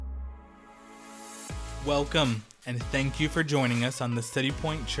Welcome, and thank you for joining us on the City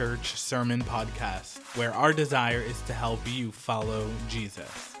Point Church Sermon Podcast, where our desire is to help you follow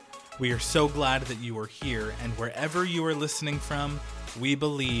Jesus. We are so glad that you are here, and wherever you are listening from, we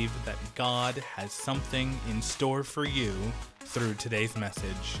believe that God has something in store for you through today's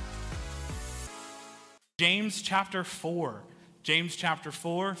message. James chapter 4. James chapter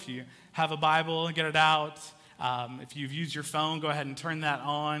 4, if you have a Bible, get it out. If you've used your phone, go ahead and turn that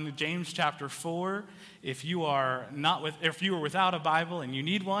on. James chapter 4. If you are without a Bible and you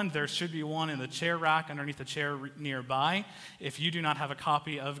need one, there should be one in the chair rack underneath the chair nearby. If you do not have a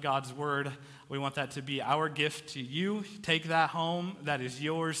copy of God's Word, we want that to be our gift to you. Take that home. That is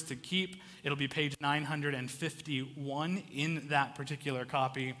yours to keep. It'll be page 951 in that particular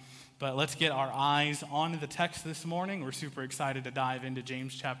copy. But let's get our eyes on the text this morning. We're super excited to dive into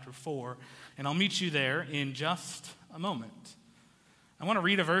James chapter 4. And I'll meet you there in just a moment. I want to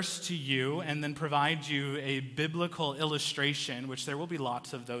read a verse to you and then provide you a biblical illustration, which there will be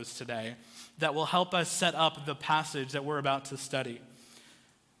lots of those today, that will help us set up the passage that we're about to study.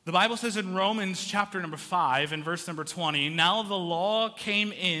 The Bible says in Romans chapter number 5 and verse number 20, "Now the law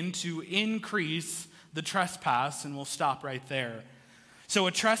came in to increase the trespass," and we'll stop right there. So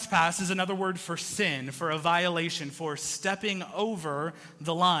a trespass is another word for sin, for a violation, for stepping over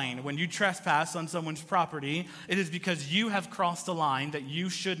the line. When you trespass on someone's property, it is because you have crossed a line that you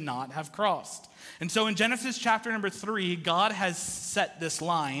should not have crossed. And so in Genesis chapter number 3, God has set this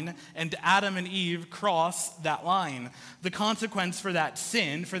line, and Adam and Eve cross that line. The consequence for that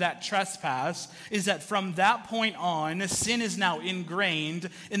sin, for that trespass, is that from that point on, sin is now ingrained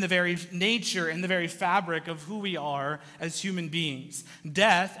in the very nature and the very fabric of who we are as human beings.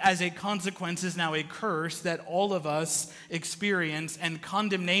 Death, as a consequence, is now a curse that all of us experience, and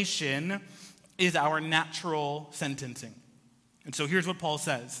condemnation is our natural sentencing. And so here's what Paul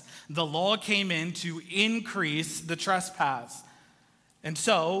says. The law came in to increase the trespass. And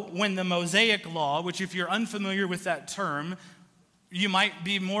so when the Mosaic law, which if you're unfamiliar with that term, you might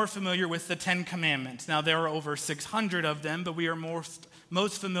be more familiar with the 10 Commandments. Now there are over 600 of them, but we are most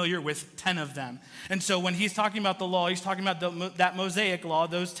familiar with 10 of them. And so when he's talking about the law, he's talking about that Mosaic law,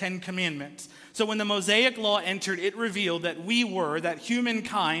 those 10 Commandments. So when the Mosaic law entered, it revealed that that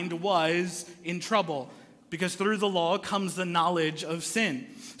humankind was in trouble. Because through the law comes the knowledge of sin.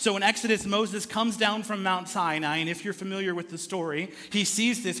 So in Exodus, Moses comes down from Mount Sinai, and if you're familiar with the story, he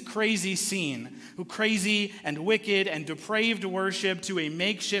sees this crazy scene, crazy and wicked and depraved worship to a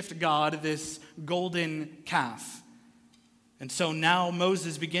makeshift god, this golden calf. And so now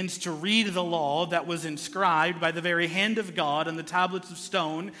Moses begins to read the law that was inscribed by the very hand of God on the tablets of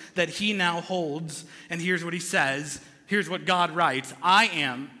stone that he now holds. And here's what he says. Here's what God writes. I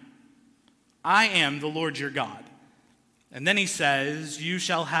am the Lord your God. And then he says, you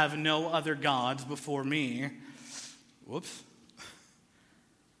shall have no other gods before me. Whoops.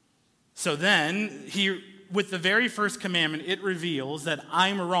 So then, with the very first commandment, it reveals that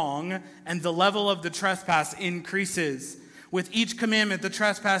I'm wrong and the level of the trespass increases. With each commandment, the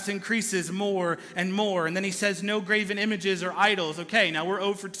trespass increases more and more. And then he says, no graven images or idols. Okay, now we're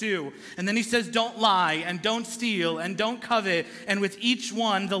 0 for 2. And then he says, don't lie and don't steal and don't covet. And with each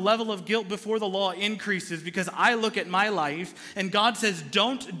one, the level of guilt before the law increases because I look at my life and God says,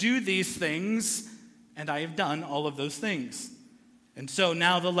 don't do these things. And I have done all of those things. And so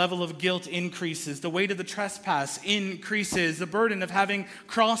now the level of guilt increases. The weight of the trespass increases. The burden of having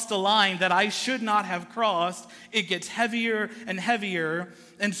crossed a line that I should not have crossed, it gets heavier and heavier.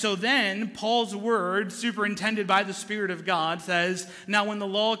 And so then Paul's word, superintended by the Spirit of God, says, now when the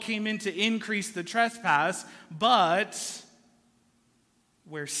law came in to increase the trespass, but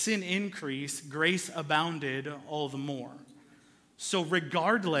where sin increased, grace abounded all the more. So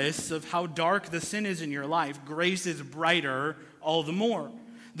regardless of how dark the sin is in your life, grace is brighter all the more.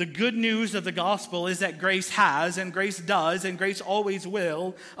 The good news of the gospel is that grace has, and grace does, and grace always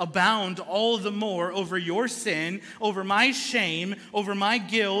will abound all the more over your sin, over my shame, over my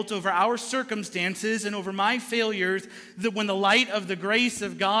guilt, over our circumstances, and over my failures, that when the light of the grace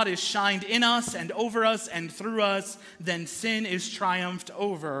of God is shined in us and over us and through us, then sin is triumphed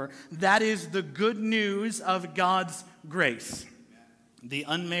over. That is the good news of God's grace. The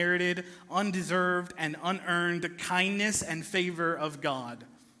unmerited, undeserved, and unearned kindness and favor of God.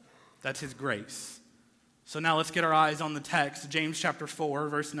 That's his grace. So now let's get our eyes on the text. James chapter 4,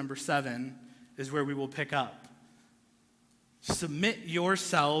 verse number 7 is where we will pick up. Submit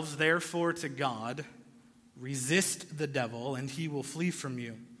yourselves, therefore, to God. Resist the devil, and he will flee from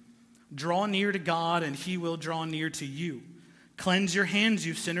you. Draw near to God, and he will draw near to you. Cleanse your hands,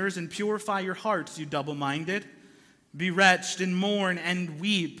 you sinners, and purify your hearts, you double-minded. Be wretched and mourn and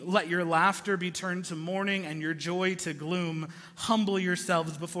weep. Let your laughter be turned to mourning and your joy to gloom. Humble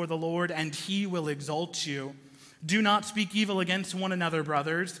yourselves before the Lord, and he will exalt you. Do not speak evil against one another,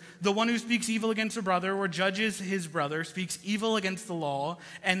 brothers. The one who speaks evil against a brother or judges his brother speaks evil against the law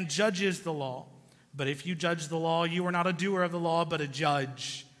and judges the law. But if you judge the law, you are not a doer of the law, but a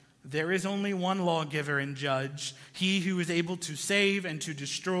judge. There is only one lawgiver and judge, he who is able to save and to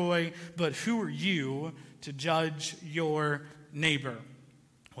destroy. But who are you to judge your neighbor?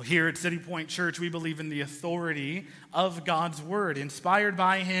 Well, here at City Point Church, we believe in the authority of God's word, inspired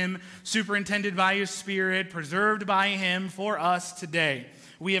by him, superintended by his Spirit, preserved by him for us today.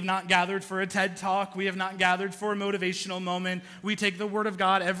 We have not gathered for a TED Talk. We have not gathered for a motivational moment. We take the word of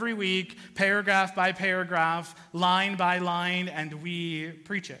God every week, paragraph by paragraph, line by line, and we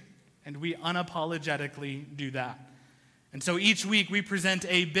preach it. And we unapologetically do that. And so each week we present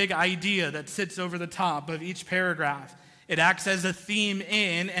a big idea that sits over the top of each paragraph. It acts as a theme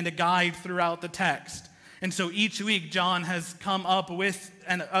in and a guide throughout the text. And so each week John has come up with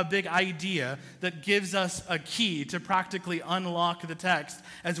a big idea that gives us a key to practically unlock the text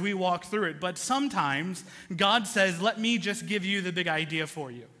as we walk through it. But sometimes God says, let me just give you the big idea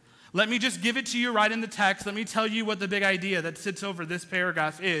for you. Let me just give it to you right in the text. Let me tell you what the big idea that sits over this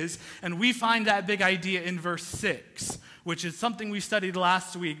paragraph is. And we find that big idea in verse 6, which is something we studied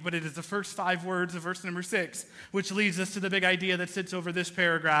last week, but it is the first 5 words of verse number 6, which leads us to the big idea that sits over this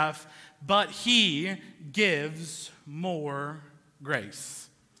paragraph. But he gives more grace.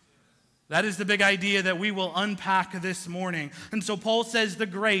 That is the big idea that we will unpack this morning. And so Paul says the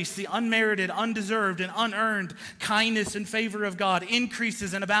grace, the unmerited, undeserved, and unearned kindness and favor of God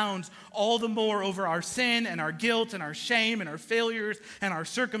increases and abounds all the more over our sin and our guilt and our shame and our failures and our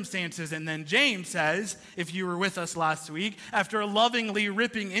circumstances. And then James says, if you were with us last week, after lovingly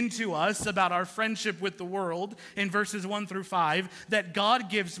ripping into us about our friendship with the world in verses 1 through 5, that God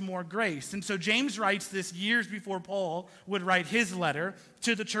gives more grace. And so James writes this years before Paul would write his letter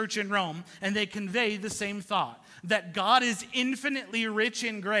to the church in Rome, and they convey the same thought, that God is infinitely rich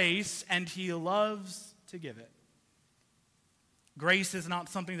in grace and he loves to give it. Grace is not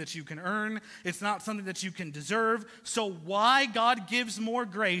something that you can earn. It's not something that you can deserve. So why God gives more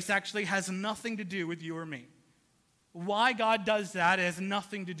grace actually has nothing to do with you or me. Why God does that has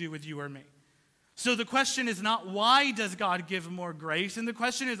nothing to do with you or me. So the question is not why does God give more grace, and the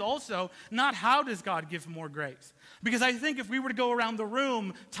question is also not how does God give more grace. Because I think if we were to go around the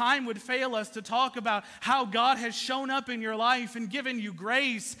room, time would fail us to talk about how God has shown up in your life and given you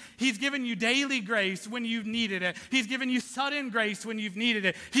grace. He's given you daily grace when you've needed it. He's given you sudden grace when you've needed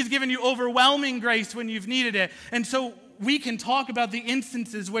it. He's given you overwhelming grace when you've needed it. And so we can talk about the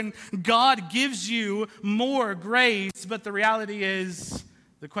instances when God gives you more grace, but the reality is,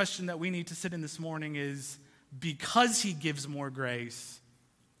 the question that we need to sit in this morning is, because he gives more grace,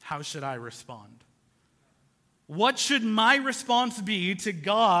 how should I respond? What should my response be to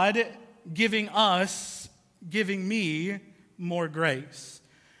God giving me more grace?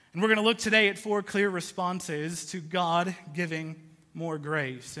 And we're going to look today at 4 clear responses to God giving more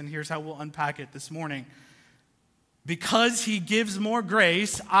grace. And here's how we'll unpack it this morning. Because he gives more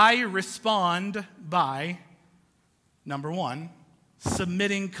grace, I respond by, number 1,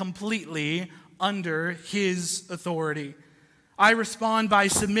 submitting completely under his authority. I respond by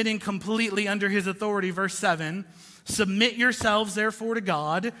submitting completely under his authority. Verse 7, submit yourselves therefore to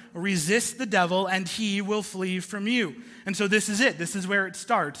God, resist the devil, and he will flee from you. And so this is it. This is where it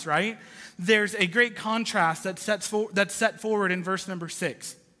starts, right? There's a great contrast that's set forward in verse number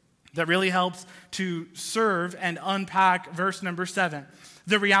 6 that really helps to serve and unpack verse number 7.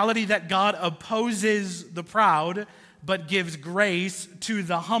 The reality that God opposes the proud, but gives grace to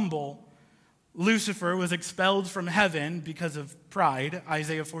the humble. Lucifer was expelled from heaven because of pride,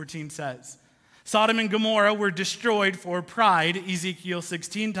 Isaiah 14 says. Sodom and Gomorrah were destroyed for pride, Ezekiel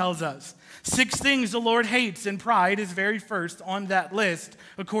 16 tells us. 6 things the Lord hates, and pride is very first on that list,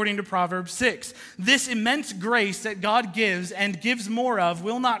 according to Proverbs 6. This immense grace that God gives and gives more of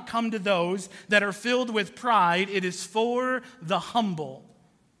will not come to those that are filled with pride. It is for the humble.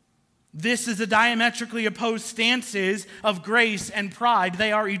 This is the diametrically opposed stances of grace and pride.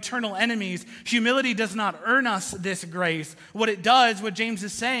 They are eternal enemies. Humility does not earn us this grace. What it does, what James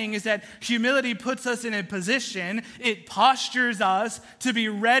is saying, is that humility puts us in a position, it postures us to be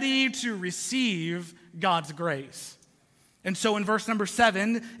ready to receive God's grace. And so in verse number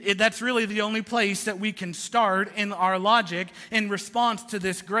 7, that's really the only place that we can start in our logic in response to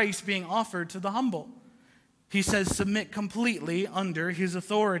this grace being offered to the humble. He says, submit completely under his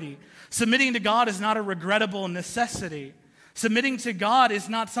authority. Submitting to God is not a regrettable necessity. Submitting to God is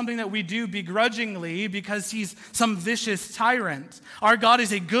not something that we do begrudgingly because he's some vicious tyrant. Our God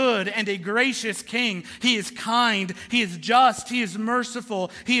is a good and a gracious king. He is kind, he is just, he is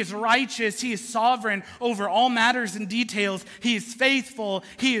merciful, he is righteous, he is sovereign over all matters and details. He is faithful,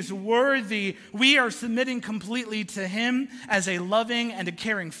 he is worthy. We are submitting completely to him as a loving and a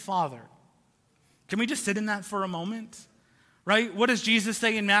caring father. Can we just sit in that for a moment? Right? What does Jesus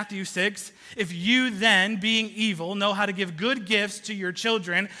say in Matthew 6? If you then, being evil, know how to give good gifts to your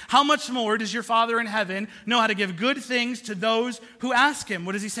children, how much more does your Father in heaven know how to give good things to those who ask him?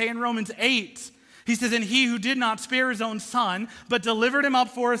 What does he say in Romans 8? He says, and he who did not spare his own son, but delivered him up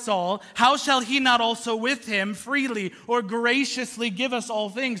for us all, how shall he not also with him freely or graciously give us all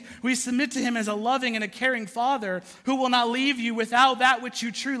things? We submit to him as a loving and a caring father who will not leave you without that which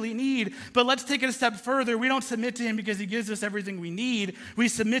you truly need. But let's take it a step further. We don't submit to him because he gives us everything we need. We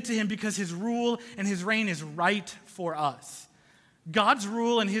submit to him because his rule and his reign is right for us. God's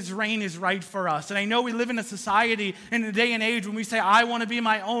rule and his reign is right for us. And I know we live in a society, in a day and age when we say, I want to be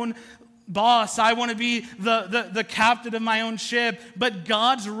my own boss, I want to be the captain of my own ship. But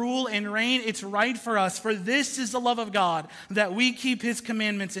God's rule and reign, it's right for us. For this is the love of God, that we keep his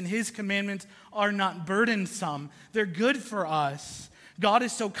commandments, and his commandments are not burdensome. They're good for us. God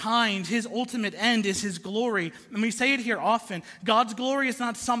is so kind. His ultimate end is his glory. And we say it here often. God's glory is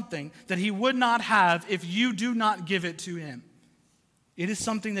not something that he would not have if you do not give it to him. It is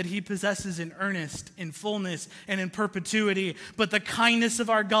something that he possesses in earnest, in fullness, and in perpetuity. But the kindness of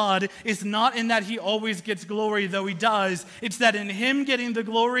our God is not in that he always gets glory, though he does. It's that in him getting the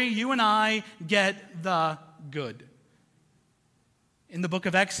glory, you and I get the good. In the book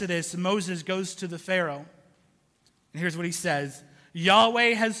of Exodus, Moses goes to the Pharaoh. And here's what he says.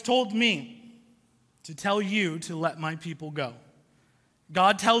 Yahweh has told me to tell you to let my people go.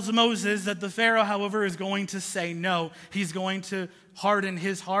 God tells Moses that the Pharaoh, however, is going to say no. He's going to harden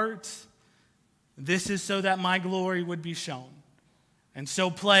his heart. This is so that my glory would be shown. And so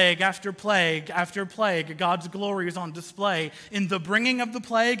plague after plague after plague, God's glory is on display in the bringing of the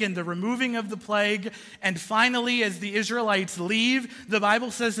plague and the removing of the plague. And finally, as the Israelites leave, the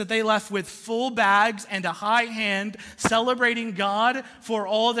Bible says that they left with full bags and a high hand, celebrating God for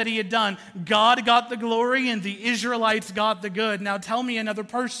all that he had done. God got the glory and the Israelites got the good. Now tell me another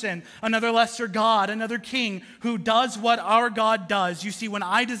person, another lesser God, another king who does what our God does. You see, when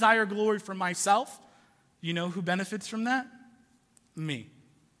I desire glory for myself, you know who benefits from that? Me.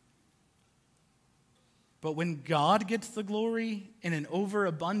 But when God gets the glory in an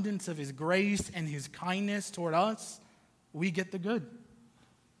overabundance of his grace and his kindness toward us, we get the good.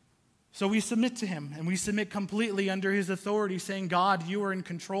 So we submit to him, and we submit completely under his authority, saying, God, you are in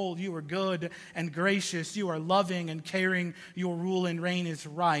control, you are good and gracious, you are loving and caring, your rule and reign is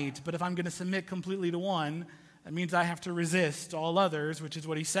right. But if I'm going to submit completely to one, that means I have to resist all others, which is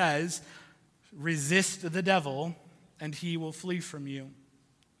what he says. Resist the devil, and he will flee from you.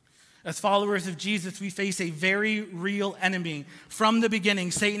 As followers of Jesus, we face a very real enemy. From the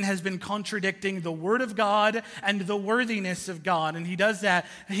beginning, Satan has been contradicting the word of God and the worthiness of God. And he does that,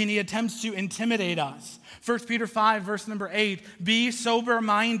 and he attempts to intimidate us. 1 Peter 5, verse number 8, be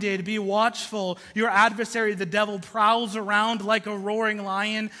sober-minded, be watchful. Your adversary, the devil, prowls around like a roaring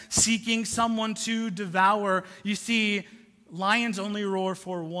lion, seeking someone to devour. You see, lions only roar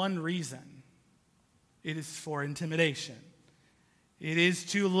for one reason. It is for intimidation. It is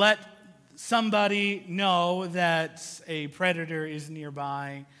to let somebody know that a predator is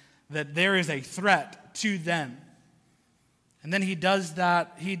nearby, that there is a threat to them. And then he does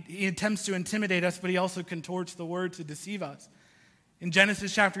that. He attempts to intimidate us, but he also contorts the word to deceive us. In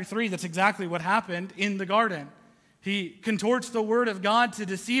Genesis chapter 3, that's exactly what happened in the garden. He contorts the word of God to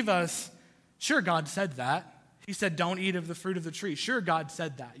deceive us. Sure, God said that. He said, don't eat of the fruit of the tree. Sure, God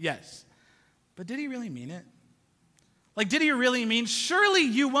said that, yes. But did he really mean it? Like, did he really mean, surely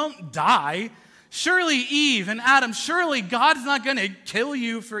you won't die? Surely Eve and Adam, surely God's not going to kill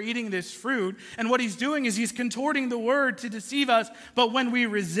you for eating this fruit. And what he's doing is he's contorting the word to deceive us. But when we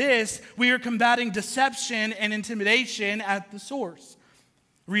resist, we are combating deception and intimidation at the source.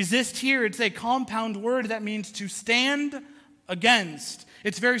 Resist here, it's a compound word that means to stand against.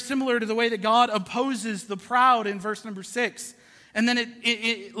 It's very similar to the way that God opposes the proud in verse number 6. And then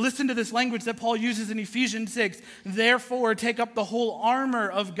listen to this language that Paul uses in Ephesians 6. Therefore, take up the whole armor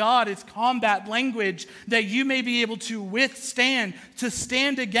of God. It's combat language that you may be able to withstand, to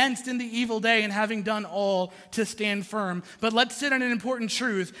stand against in the evil day, and having done all, to stand firm. But let's sit on an important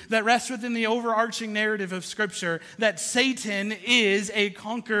truth that rests within the overarching narrative of Scripture, that Satan is a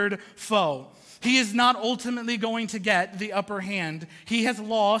conquered foe. He is not ultimately going to get the upper hand. He has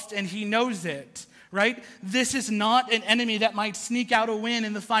lost, and he knows it. right? This is not an enemy that might sneak out a win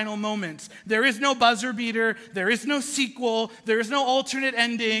in the final moments. There is no buzzer beater. There is no sequel. There is no alternate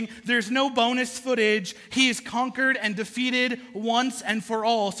ending. There's no bonus footage. He is conquered and defeated once and for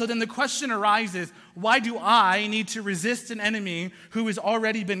all. So then the question arises, why do I need to resist an enemy who has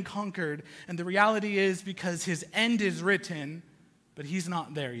already been conquered? And the reality is because his end is written, but he's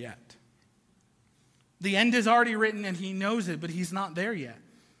not there yet. The end is already written and he knows it, but he's not there yet.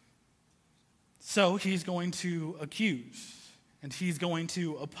 So he's going to accuse, and he's going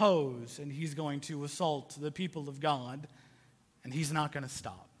to oppose, and he's going to assault the people of God, and he's not going to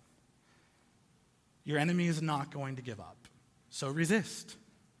stop. Your enemy is not going to give up. So resist.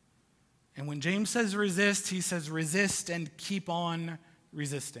 And when James says resist, he says resist and keep on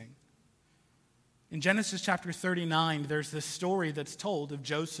resisting. In Genesis chapter 39, there's this story that's told of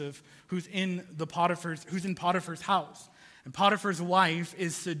Joseph who's in Potiphar's house. And Potiphar's wife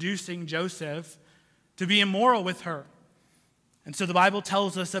is seducing Joseph to be immoral with her. And so the Bible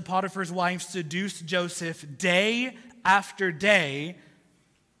tells us that Potiphar's wife seduced Joseph day after day,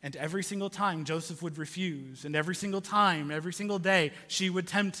 and every single time Joseph would refuse. And every single time, every single day, she would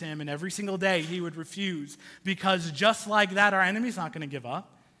tempt him, and every single day he would refuse. Because just like that, our enemy's not going to give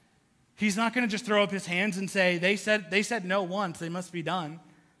up. He's not going to just throw up his hands and say, they said no once, they must be done.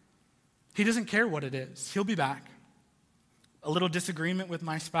 He doesn't care what it is. He'll be back. A little disagreement with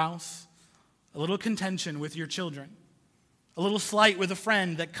my spouse, a little contention with your children, a little slight with a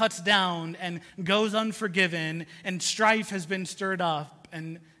friend that cuts down and goes unforgiven, and strife has been stirred up,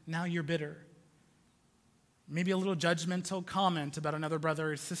 and now you're bitter. Maybe a little judgmental comment about another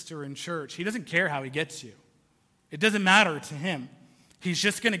brother or sister in church. He doesn't care how he gets you. It doesn't matter to him. He's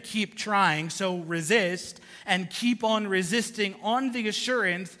just going to keep trying, so resist and keep on resisting on the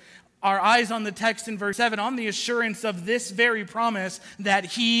assurance, our eyes on the text in verse 7, on the assurance of this very promise that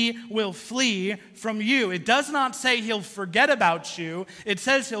he will flee from you. It does not say he'll forget about you. It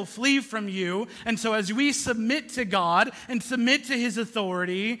says he'll flee from you. And so as we submit to God and submit to his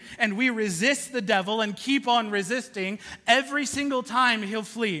authority and we resist the devil and keep on resisting, every single time he'll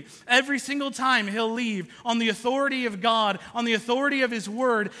flee. Every single time he'll leave on the authority of God, on the authority of his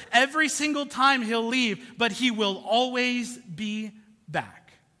word. Every single time he'll leave, but he will always be back.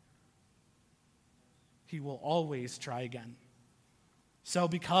 He will always try again. So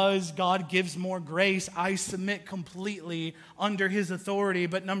because God gives more grace, I submit completely under his authority.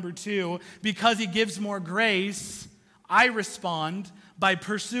 But number two, because he gives more grace, I respond by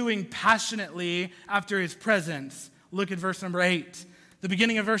pursuing passionately after his presence. Look at verse number 8. The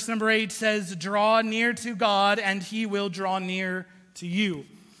beginning of verse number 8 says, "Draw near to God, and he will draw near to you."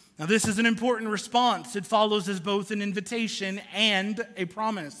 Now this is an important response. It follows as both an invitation and a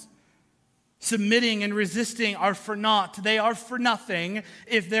promise. Submitting and resisting are for naught. They are for nothing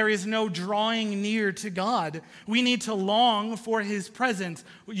if there is no drawing near to God. We need to long for his presence.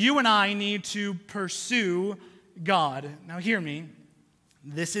 You and I need to pursue God. Now hear me.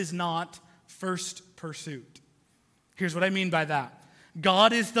 This is not first pursuit. Here's what I mean by that.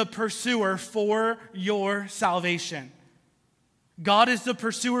 God is the pursuer for your salvation. God is the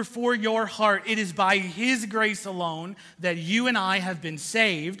pursuer for your heart. It is by his grace alone that you and I have been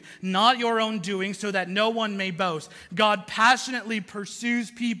saved, not your own doing, so that no one may boast. God passionately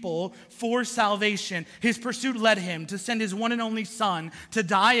pursues people for salvation. His pursuit led him to send his one and only Son to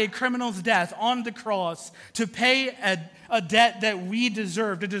die a criminal's death on the cross, to pay a debt that we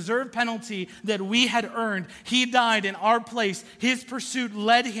deserved, a deserved penalty that we had earned. He died in our place. His pursuit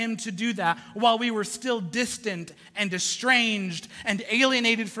led him to do that while we were still distant and estranged and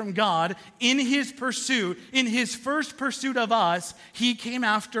alienated from God. In his pursuit, in his first pursuit of us, he came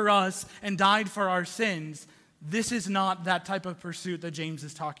after us and died for our sins. This is not that type of pursuit that James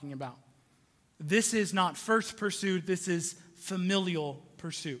is talking about. This is not first pursuit. This is familial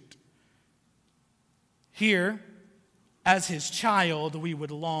pursuit. Here, as his child, we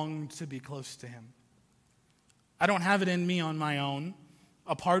would long to be close to him. I don't have it in me on my own,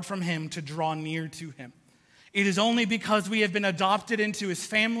 apart from him, to draw near to him. It is only because we have been adopted into his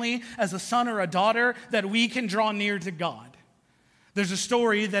family as a son or a daughter that we can draw near to God. There's a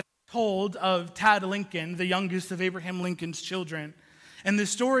story that's told of Tad Lincoln, the youngest of Abraham Lincoln's children. And the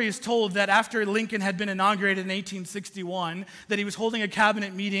story is told that after Lincoln had been inaugurated in 1861, that he was holding a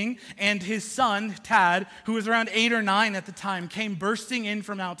cabinet meeting, and his son, Tad, who was around 8 or 9 at the time, came bursting in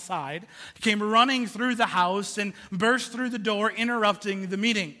from outside, came running through the house and burst through the door, interrupting the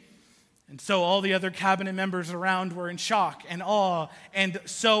meeting. And so all the other cabinet members around were in shock and awe and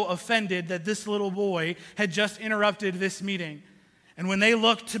so offended that this little boy had just interrupted this meeting. And when they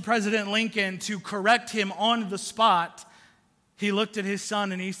looked to President Lincoln to correct him on the spot, he looked at his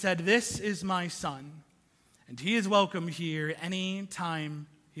son and he said, "This is my son, and he is welcome here any time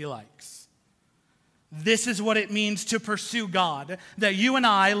he likes." This is what it means to pursue God. That you and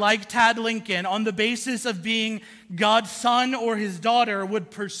I, like Tad Lincoln, on the basis of being God's son or his daughter,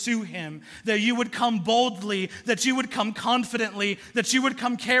 would pursue him. That you would come boldly, that you would come confidently, that you would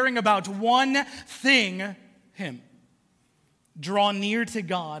come caring about one thing, him. Draw near to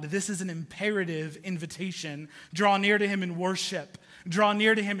God. This is an imperative invitation. Draw near to him in worship. Draw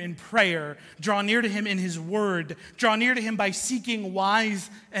near to him in prayer. Draw near to him in his word. Draw near to him by seeking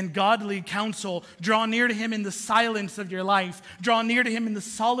wise and godly counsel. Draw near to him in the silence of your life. Draw near to him in the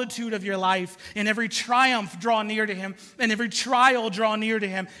solitude of your life. In every triumph, draw near to him. In every trial, draw near to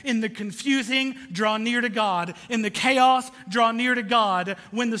him. In the confusing, draw near to God. In the chaos, draw near to God.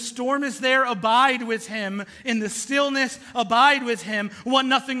 When the storm is there, abide with him. In the stillness, abide with him. Want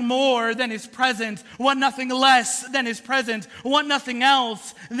nothing more than his presence. Want nothing less than his presence. Want nothing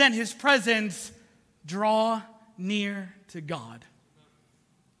else than his presence. Draw near to God.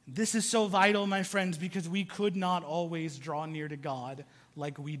 This is so vital, my friends, because we could not always draw near to God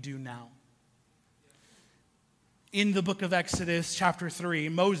like we do now. In the book of Exodus, chapter 3,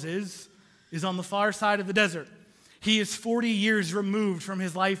 Moses is on the far side of the desert. He is 40 years removed from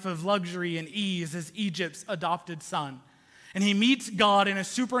his life of luxury and ease as Egypt's adopted son. And he meets God in a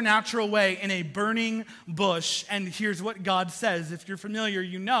supernatural way in a burning bush. And here's what God says. If you're familiar,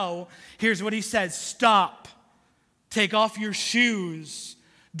 you know. Here's what he says. Stop. Take off your shoes.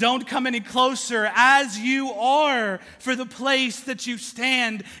 Don't come any closer as you are, for the place that you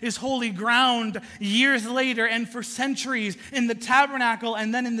stand is holy ground. Years later and for centuries in the tabernacle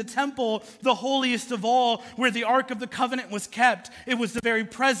and then in the temple, the holiest of all, where the Ark of the Covenant was kept, it was the very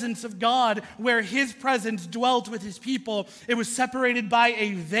presence of God where his presence dwelt with his people. It was separated by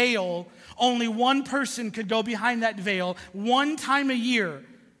a veil. Only one person could go behind that veil one time a year.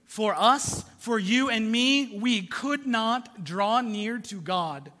 For us, for you and me, we could not draw near to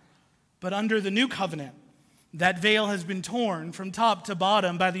God. But under the new covenant, that veil has been torn from top to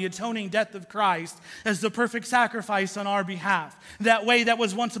bottom by the atoning death of Christ as the perfect sacrifice on our behalf. That way that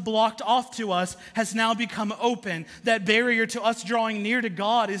was once blocked off to us has now become open. That barrier to us drawing near to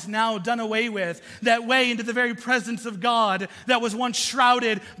God is now done away with. That way into the very presence of God that was once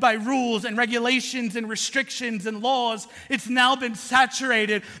shrouded by rules and regulations and restrictions and laws, it's now been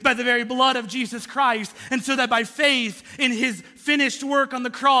saturated by the very blood of Jesus Christ. And so that by faith in his finished work on the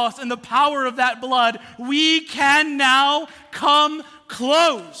cross and the power of that blood, we can now come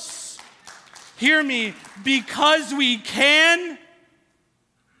close. Hear me, because we can,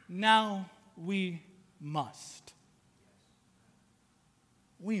 now we must.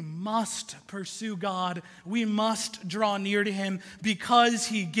 We must pursue God. We must draw near to him because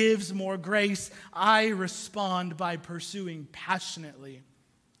he gives more grace. I respond by pursuing passionately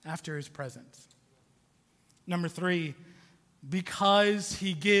after his presence. Number 3, because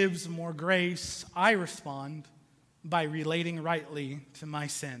he gives more grace, I respond by relating rightly to my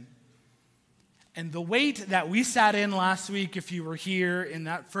sin. And the weight that we sat in last week, if you were here in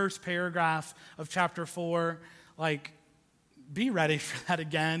that first paragraph of chapter 4, be ready for that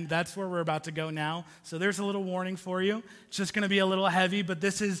again. That's where we're about to go now. So there's a little warning for you. It's just going to be a little heavy, but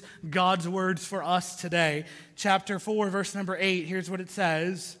this is God's words for us today. Chapter 4, verse number 8, here's what it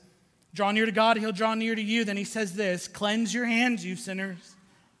says. Draw near to God, he'll draw near to you. Then he says this, cleanse your hands, you sinners.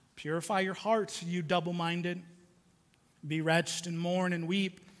 Purify your hearts, you double-minded. Be wretched and mourn and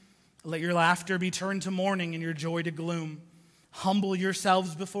weep. Let your laughter be turned to mourning and your joy to gloom. Humble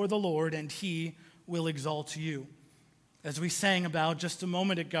yourselves before the Lord, and he will exalt you. As we sang about just a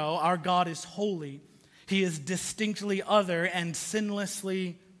moment ago, our God is holy. He is distinctly other and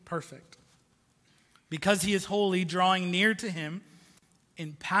sinlessly perfect. Because he is holy, drawing near to him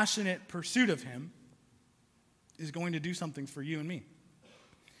in passionate pursuit of him is going to do something for you and me.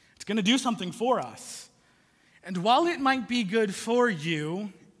 It's going to do something for us. And while it might be good for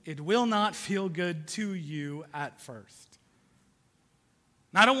you, it will not feel good to you at first.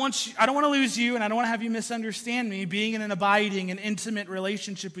 Now, I don't want to lose you, and I don't want to have you misunderstand me being in an abiding and intimate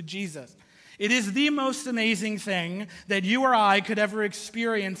relationship with Jesus. It is the most amazing thing that you or I could ever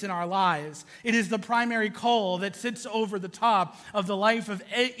experience in our lives. It is the primary call that sits over the top of the life of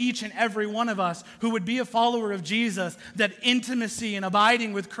each and every one of us who would be a follower of Jesus, that intimacy and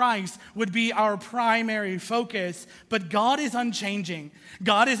abiding with Christ would be our primary focus. But God is unchanging.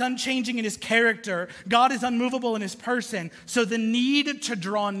 God is unchanging in his character. God is unmovable in his person. So the need to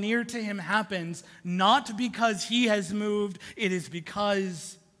draw near to him happens not because he has moved, it is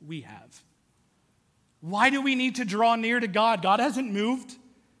because we have. Why do we need to draw near to God? God hasn't moved.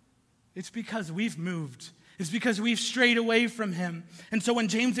 It's because we've moved. is because we've strayed away from him. And so when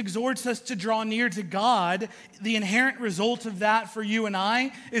James exhorts us to draw near to God, the inherent result of that for you and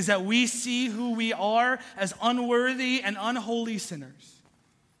I is that we see who we are as unworthy and unholy sinners.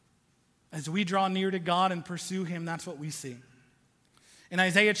 As we draw near to God and pursue him, that's what we see. In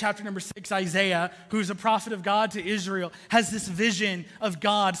Isaiah chapter number 6, Isaiah, who's a prophet of God to Israel, has this vision of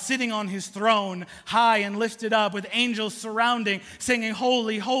God sitting on his throne, high and lifted up, with angels surrounding, singing,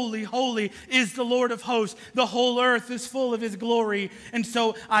 "Holy, holy, holy is the Lord of hosts. The whole earth is full of his glory." And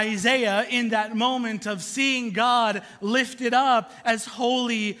so Isaiah, in that moment of seeing God lifted up as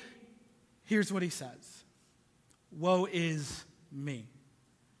holy, here's what he says: "Woe is me,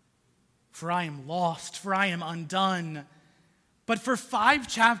 for I am lost, for I am undone." But for 5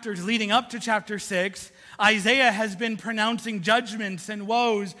 chapters leading up to chapter 6, Isaiah has been pronouncing judgments and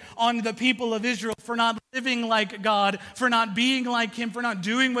woes on the people of Israel for not living like God, for not being like him, for not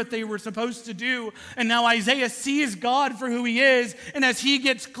doing what they were supposed to do. And now Isaiah sees God for who he is, and as he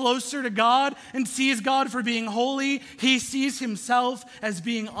gets closer to God and sees God for being holy, he sees himself as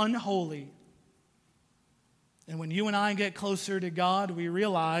being unholy. And when you and I get closer to God, we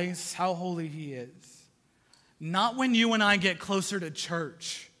realize how holy he is. Not when you and I get closer to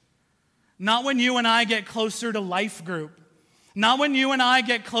church. Not when you and I get closer to life group. Not when you and I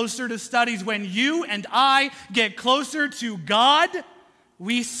get closer to studies. When you and I get closer to God,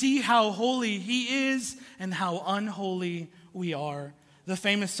 we see how holy he is and how unholy we are. The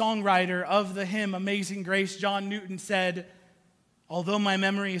famous songwriter of the hymn Amazing Grace, John Newton, said, "Although my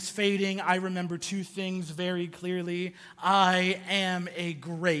memory is fading, I remember 2 things very clearly. I am a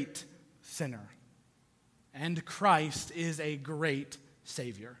great sinner, and Christ is a great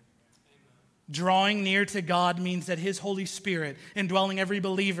Savior." Drawing near to God means that his Holy Spirit, indwelling every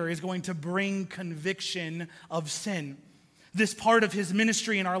believer, is going to bring conviction of sin. This part of his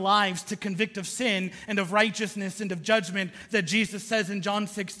ministry in our lives, to convict of sin and of righteousness and of judgment, that Jesus says in John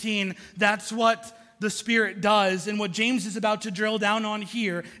 16, that's what the Spirit does. And what James is about to drill down on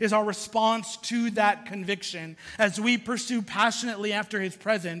here is our response to that conviction. As we pursue passionately after his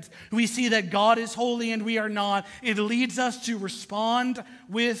presence, we see that God is holy and we are not. It leads us to respond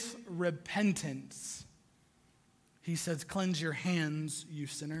with repentance. He says, "Cleanse your hands, you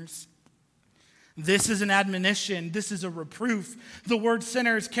sinners." This is an admonition. This is a reproof. The word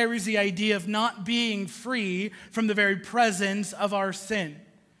sinners carries the idea of not being free from the very presence of our sin.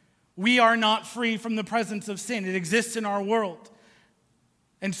 We are not free from the presence of sin. It exists in our world.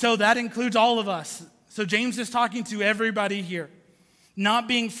 And so that includes all of us. So James is talking to everybody here. Not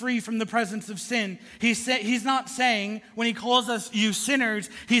being free from the presence of sin. He's not saying, when he calls us you sinners,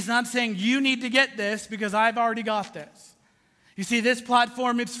 he's not saying you need to get this because I've already got this. You see, this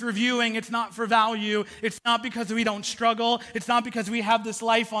platform, it's for viewing, it's not for value. It's not because we don't struggle. It's not because we have this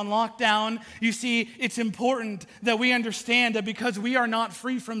life on lockdown. You see, it's important that we understand that because we are not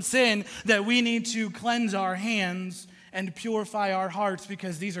free from sin, that we need to cleanse our hands and purify our hearts,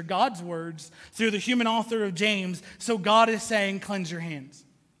 because these are God's words through the human author of James. So God is saying, cleanse your hands,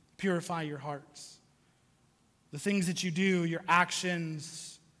 purify your hearts. The things that you do, your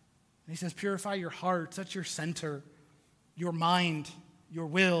actions. And he says, purify your hearts. That's your center. Your mind, your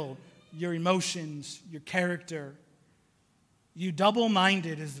will, your emotions, your character. You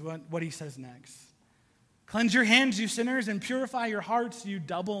double-minded is what he says next. Cleanse your hands, you sinners, and purify your hearts, you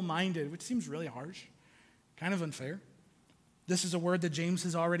double-minded, which seems really harsh, kind of unfair. This is a word that James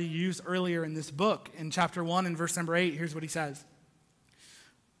has already used earlier in this book. In chapter 1 and verse number 8, here's what he says.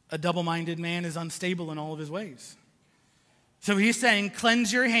 A double-minded man is unstable in all of his ways. So he's saying,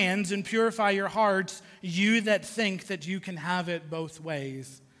 cleanse your hands and purify your hearts, you that think that you can have it both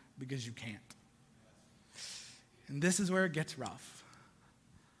ways, because you can't. And this is where it gets rough.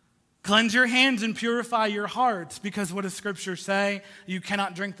 Cleanse your hands and purify your hearts, because what does Scripture say? You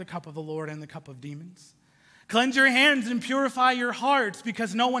cannot drink the cup of the Lord and the cup of demons. Cleanse your hands and purify your hearts,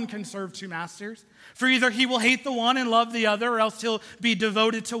 because no one can serve 2 masters. For either he will hate the one and love the other, or else he'll be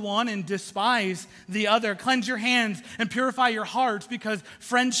devoted to one and despise the other. Cleanse your hands and purify your hearts, because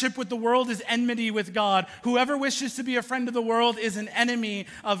friendship with the world is enmity with God. Whoever wishes to be a friend of the world is an enemy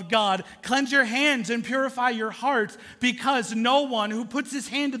of God. Cleanse your hands and purify your hearts, because no one who puts his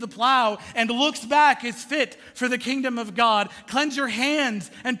hand to the plow and looks back is fit for the kingdom of God. Cleanse your hands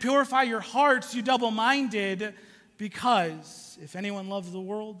and purify your hearts, you double-minded, because if anyone loves the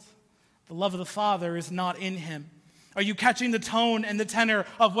world, the love of the Father is not in him. Are you catching the tone and the tenor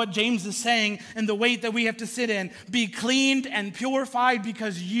of what James is saying and the weight that we have to sit in? Be cleaned and purified,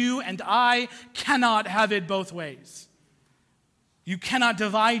 because you and I cannot have it both ways. You cannot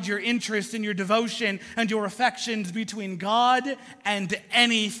divide your interest and your devotion and your affections between God and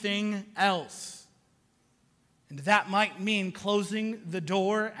anything else. And that might mean closing the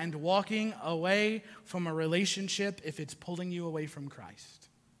door and walking away from a relationship if it's pulling you away from Christ.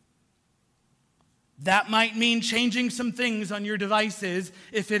 That might mean changing some things on your devices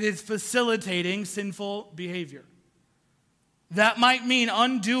if it is facilitating sinful behavior. That might mean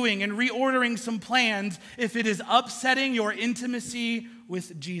undoing and reordering some plans if it is upsetting your intimacy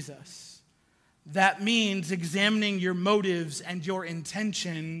with Jesus. That means examining your motives and your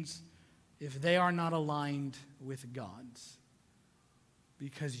intentions if they are not aligned with God's.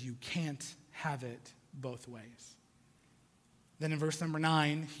 Because you can't have it both ways. Then in verse number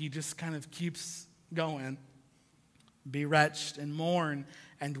 9, he just kind of keeps going. Be wretched and mourn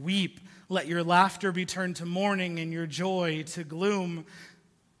and weep. Let your laughter be turned to mourning and your joy to gloom.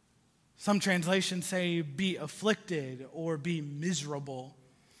 Some translations say be afflicted or be miserable.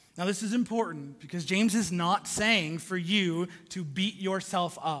 Now this is important because James is not saying for you to beat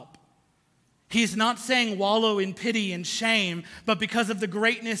yourself up. He's not saying wallow in pity and shame, but because of the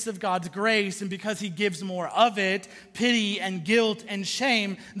greatness of God's grace and because he gives more of it, pity and guilt and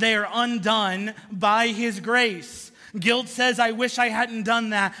shame, they are undone by his grace. Guilt says, I wish I hadn't done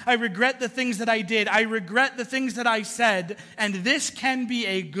that. I regret the things that I did. I regret the things that I said, and this can be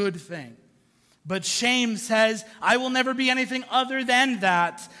a good thing. But shame says, I will never be anything other than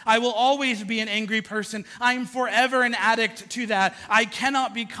that. I will always be an angry person. I am forever an addict to that. I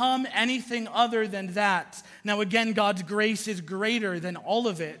cannot become anything other than that. Now again, God's grace is greater than all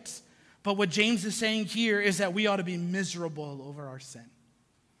of it. But what James is saying here is that we ought to be miserable over our sin.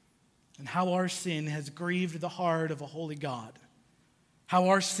 And how our sin has grieved the heart of a holy God. How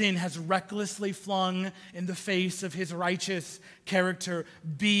our sin has recklessly flung in the face of his righteous character.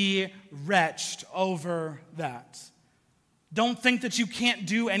 Be wretched over that. Don't think that you can't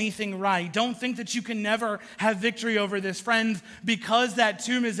do anything right. Don't think that you can never have victory over this. Friends, because that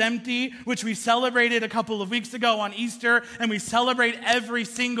tomb is empty, which we celebrated a couple of weeks ago on Easter, and we celebrate every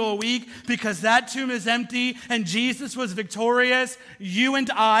single week, because that tomb is empty and Jesus was victorious, you and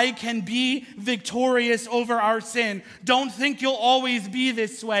I can be victorious over our sin. Don't think you'll always be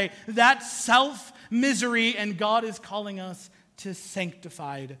this way. That's self-misery, and God is calling us to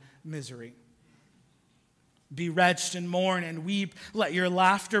sanctified misery. Be wretched and mourn and weep. Let your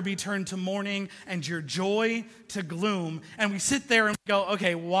laughter be turned to mourning and your joy to gloom. And we sit there and go,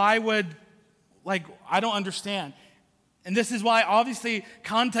 okay, why would, I don't understand. And this is why, obviously,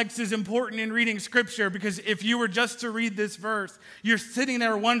 context is important in reading Scripture, because if you were just to read this verse, you're sitting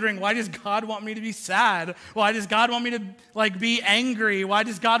there wondering, why does God want me to be sad? Why does God want me to, be angry? Why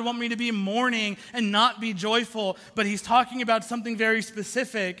does God want me to be mourning and not be joyful? But he's talking about something very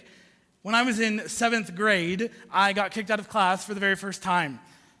specific. When I was in 7th grade, I got kicked out of class for the very first time.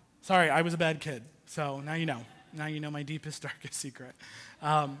 Sorry, I was a bad kid. So now you know. Now you know my deepest, darkest secret.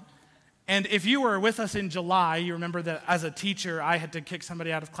 And if you were with us in July, you remember that as a teacher, I had to kick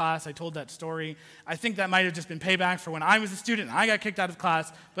somebody out of class. I told that story. I think that might have just been payback for when I was a student and I got kicked out of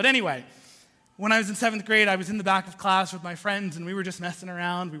class. But anyway, when I was in 7th grade, I was in the back of class with my friends, and we were just messing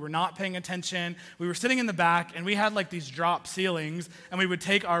around. We were not paying attention. We were sitting in the back, and we had these drop ceilings, and we would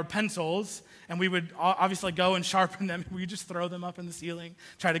take our pencils, and we would obviously go and sharpen them. We would just throw them up in the ceiling,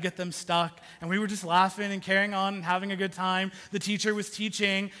 try to get them stuck, and we were just laughing and carrying on and having a good time. The teacher was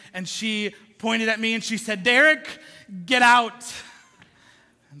teaching, and she pointed at me, and she said, "Derek, get out."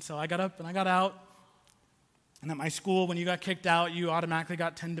 And so I got up, and I got out. And at my school, when you got kicked out, you automatically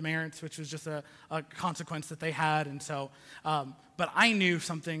got 10 demerits, which was just a consequence that they had. And so, but I knew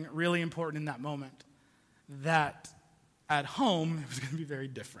something really important in that moment, that at home, it was going to be very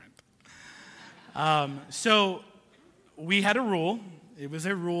different. So we had a rule. It was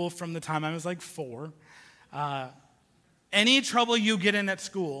a rule from the time I was 4. Any trouble you get in at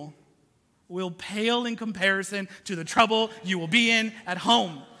school will pale in comparison to the trouble you will be in at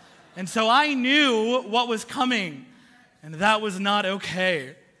home. And so I knew what was coming, and that was not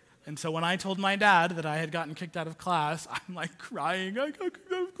okay. And so when I told my dad that I had gotten kicked out of class, I'm crying, I got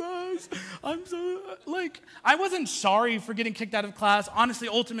kicked out of class. I'm so, I wasn't sorry for getting kicked out of class. Honestly,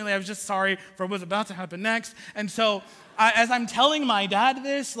 ultimately, I was just sorry for what was about to happen next. And so as I'm telling my dad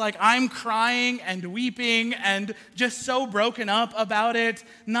this, I'm crying and weeping and just so broken up about it,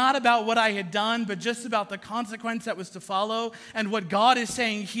 not about what I had done, but just about the consequence that was to follow. And what God is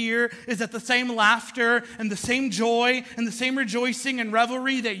saying here is that the same laughter and the same joy and the same rejoicing and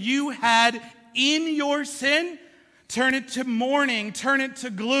revelry that you had in your sin, turn it to mourning, turn it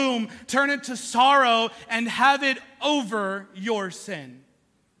to gloom, turn it to sorrow, and have it over your sin.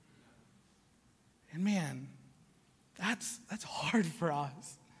 And man, that's hard for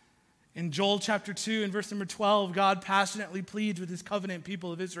us. In Joel chapter 2 and verse number 12, God passionately pleads with his covenant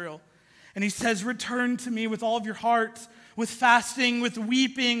people of Israel. And he says, return to me with all of your heart, with fasting, with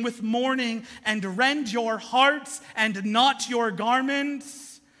weeping, with mourning, and rend your hearts and not your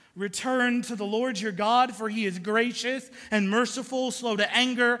garments. Return to the Lord your God, for he is gracious and merciful, slow to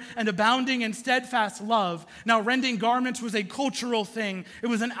anger, and abounding in steadfast love. Now, rending garments was a cultural thing. It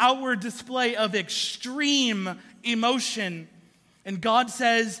was an outward display of extreme emotion. And God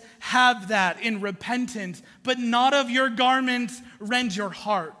says, have that in repentance, but not of your garments, rend your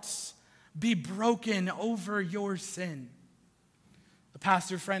hearts. Be broken over your sin. A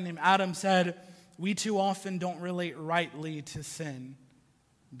pastor friend named Adam said, we too often don't relate rightly to sin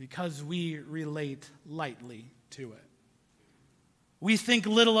because we relate lightly to it. We think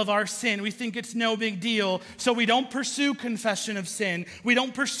little of our sin. We think it's no big deal. So we don't pursue confession of sin. We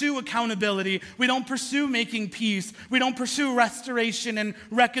don't pursue accountability. We don't pursue making peace. We don't pursue restoration and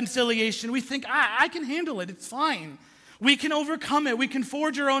reconciliation. We think, I can handle it. It's fine. We can overcome it. We can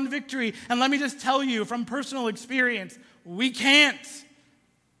forge our own victory. And let me just tell you from personal experience, we can't.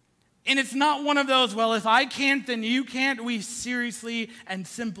 And it's not one of those, well, if I can't, then you can't. We seriously and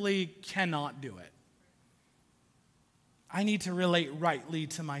simply cannot do it. I need to relate rightly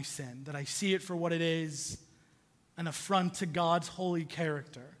to my sin, that I see it for what it is, an affront to God's holy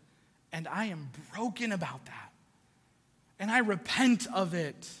character. And I am broken about that. And I repent of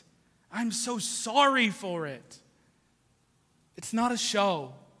it. I'm so sorry for it. It's not a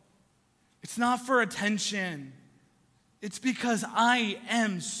show. It's not for attention. It's because I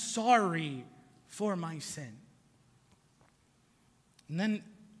am sorry for my sin. And then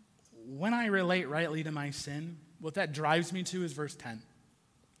when I relate rightly to my sin, what that drives me to is verse 10,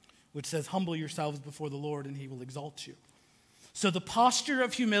 which says, humble yourselves before the Lord and he will exalt you. So the posture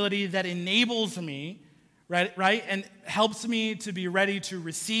of humility that enables me, right, and helps me to be ready to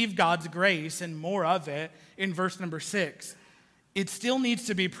receive God's grace and more of it in verse number 6, it still needs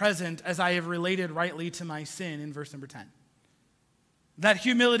to be present as I have related rightly to my sin in verse number 10. That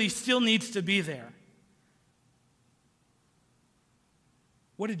humility still needs to be there.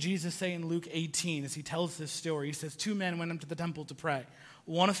 What did Jesus say in Luke 18 as he tells this story? He says, 2 men went up to the temple to pray.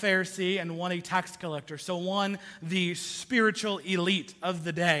 One a Pharisee and one a tax collector. So one the spiritual elite of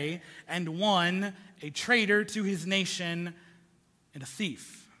the day, and one a traitor to his nation and a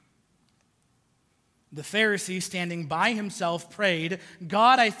thief. The Pharisee, standing by himself, prayed,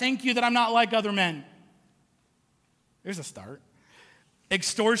 God, I thank you that I'm not like other men. There's a start.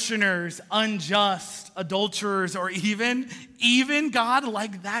 Extortioners, unjust, adulterers, or even God,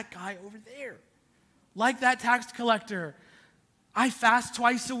 like that guy over there. Like that tax collector. I fast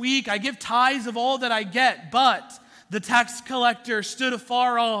twice a week. I give tithes of all that I get. But the tax collector stood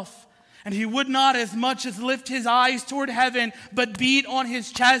afar off, and he would not as much as lift his eyes toward heaven, but beat on his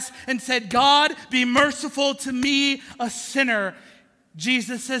chest and said, God, be merciful to me, a sinner.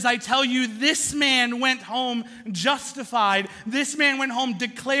 Jesus says, I tell you, this man went home justified. This man went home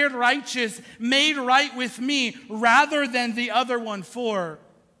declared righteous, made right with me, rather than the other one. For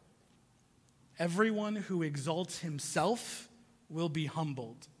everyone who exalts himself will be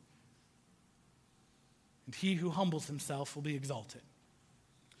humbled, and he who humbles himself will be exalted.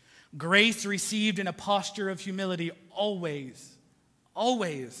 Grace received in a posture of humility always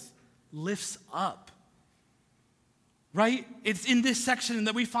lifts up. Right? It's in this section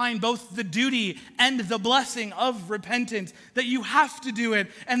that we find both the duty and the blessing of repentance, that you have to do it,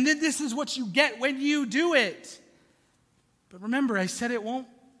 and then this is what you get when you do it. But remember, I said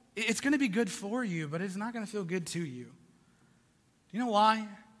it's going to be good for you, but it's not going to feel good to you. Do you know why?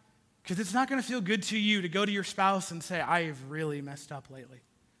 Because it's not going to feel good to you to go to your spouse and say, I've really messed up lately.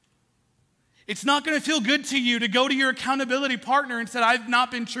 It's not going to feel good to you to go to your accountability partner and say, I've not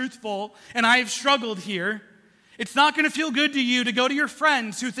been truthful and I have struggled here. It's not going to feel good to you to go to your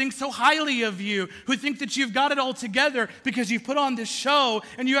friends who think so highly of you, who think that you've got it all together because you've put on this show,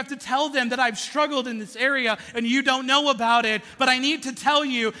 and you have to tell them that I've struggled in this area and you don't know about it, but I need to tell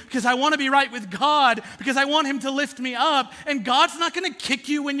you because I want to be right with God, because I want him to lift me up. And God's not going to kick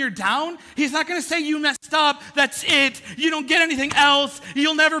you when you're down. He's not going to say you messed up, that's it, you don't get anything else,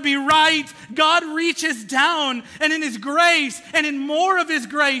 you'll never be right. God reaches down, and in his grace and in more of his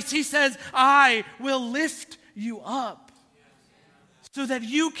grace, he says, I will lift you up so that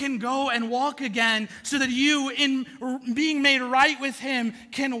you can go and walk again, so that you, in being made right with him,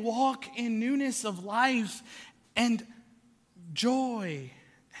 can walk in newness of life and joy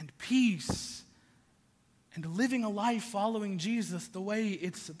and peace and living a life following Jesus the way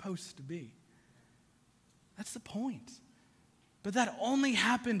it's supposed to be. That's the point. But that only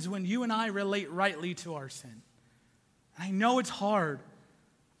happens when you and I relate rightly to our sin. I know it's hard.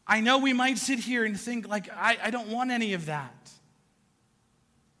 I know we might sit here and think, like, I don't want any of that.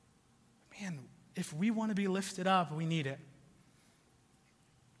 if we want to be lifted up, we need it.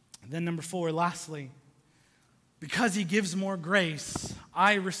 And then number 4, lastly, because he gives more grace,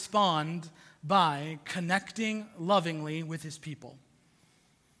 I respond by connecting lovingly with his people.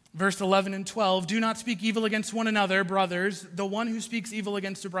 Verse 11 and 12, do not speak evil against one another, brothers. The one who speaks evil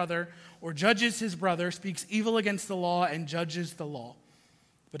against a brother or judges his brother speaks evil against the law and judges the law.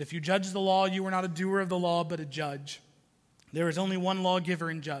 But if you judge the law, you are not a doer of the law, but a judge. There is only one lawgiver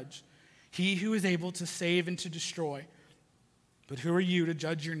and judge, he who is able to save and to destroy. But who are you to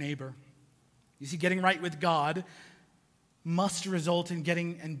judge your neighbor? You see, getting right with God must result in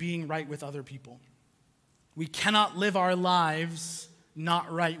getting and being right with other people. We cannot live our lives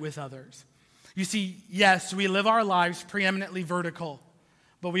not right with others. You see, yes, we live our lives preeminently vertical,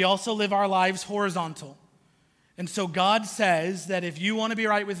 but we also live our lives horizontal. And so God says that if you want to be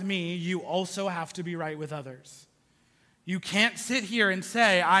right with me, you also have to be right with others. You can't sit here and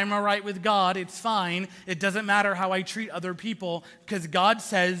say, I'm all right with God, it's fine, it doesn't matter how I treat other people, because God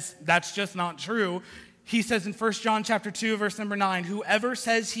says that's just not true. He says in 1 John chapter 2, verse number 9, whoever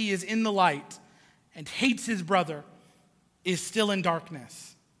says he is in the light and hates his brother is still in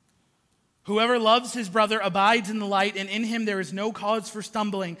darkness. Whoever loves his brother abides in the light, and in him there is no cause for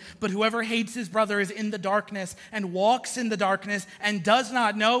stumbling. But whoever hates his brother is in the darkness and walks in the darkness and does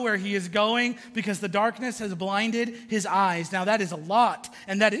not know where he is going because the darkness has blinded his eyes. Now that is a lot,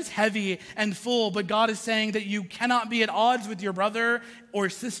 and that is heavy and full, but God is saying that you cannot be at odds with your brother or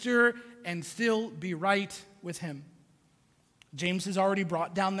sister and still be right with him. James has already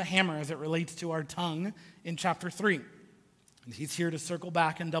brought down the hammer as it relates to our tongue in chapter 3. And he's here to circle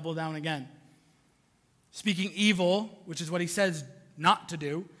back and double down again. Speaking evil, which is what he says not to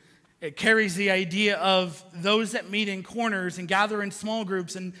do, it carries the idea of those that meet in corners and gather in small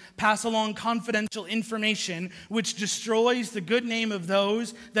groups and pass along confidential information, which destroys the good name of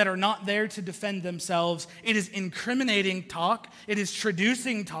those that are not there to defend themselves. It is incriminating talk, it is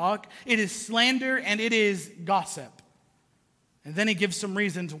traducing talk, it is slander, and it is gossip. And then he gives some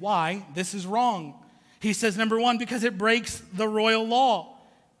reasons why this is wrong. He says, number 1, because it breaks the royal law.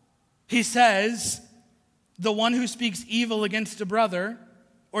 He says, the one who speaks evil against a brother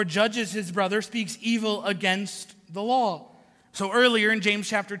or judges his brother speaks evil against the law. So earlier in James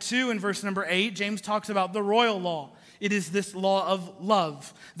chapter 2 and verse number 8, James talks about the royal law. It is this law of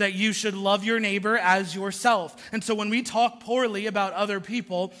love, that you should love your neighbor as yourself. And so when we talk poorly about other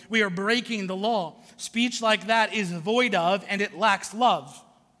people, we are breaking the law. Speech like that is void of, and it lacks love.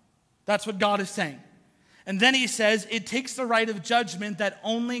 That's what God is saying. And then he says it takes the right of judgment that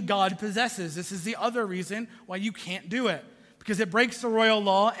only God possesses. This is the other reason why you can't do it, because it breaks the royal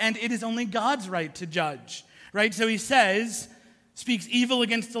law and it is only God's right to judge, right? So he says, speaks evil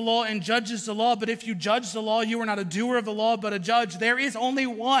against the law and judges the law, but if you judge the law, you are not a doer of the law, but a judge. There is only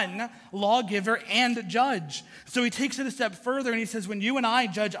one lawgiver and judge. So he takes it a step further and he says, when you and I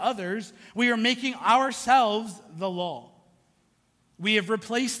judge others, we are making ourselves the law. We have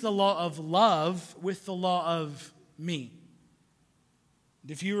replaced the law of love with the law of me.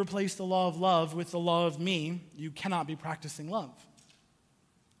 And if you replace the law of love with the law of me, you cannot be practicing love.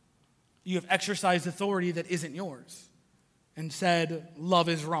 You have exercised authority that isn't yours and said, love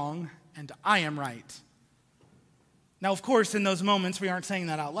is wrong and I am right. Now, of course, in those moments, we aren't saying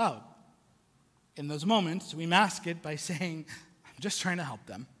that out loud. In those moments, we mask it by saying, I'm just trying to help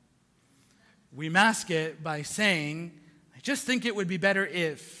them. We mask it by saying, I just think it would be better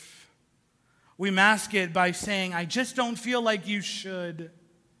if. We mask it by saying, I just don't feel like you should.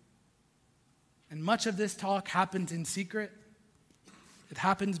 And much of this talk happens in secret. It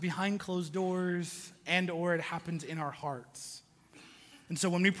happens behind closed doors, or it happens in our hearts. And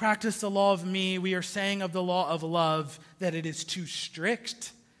so when we practice the law of me, we are saying of the law of love that it is too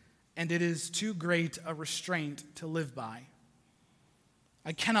strict and it is too great a restraint to live by.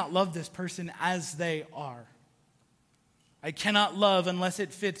 I cannot love this person as they are. I cannot love unless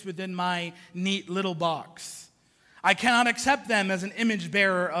it fits within my neat little box. I cannot accept them as an image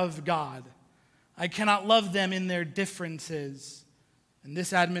bearer of God. I cannot love them in their differences. And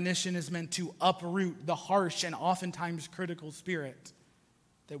this admonition is meant to uproot the harsh and oftentimes critical spirit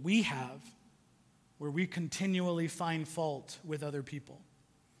that we have where we continually find fault with other people.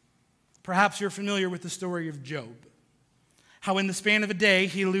 Perhaps you're familiar with the story of Job. How in the span of a day,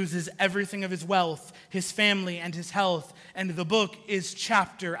 he loses everything of his wealth, his family, and his health. And the book is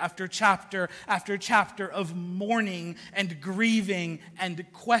chapter after chapter after chapter of mourning and grieving and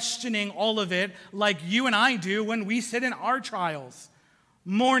questioning all of it like you and I do when we sit in our trials.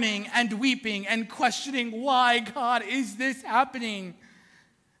 Mourning and weeping and questioning, why, God, is this happening?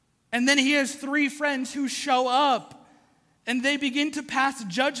 And then he has 3 friends who show up And they begin to pass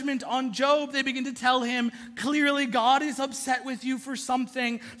judgment on Job. They begin to tell him, clearly God is upset with you for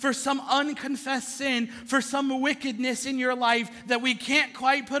something, for some unconfessed sin, for some wickedness in your life that we can't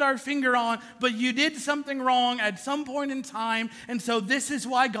quite put our finger on, but you did something wrong at some point in time, and so this is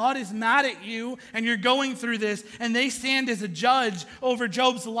why God is mad at you, and you're going through this. And they stand as a judge over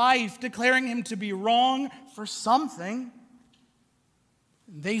Job's life, declaring him to be wrong for something.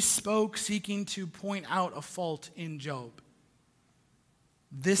 They spoke seeking to point out a fault in Job.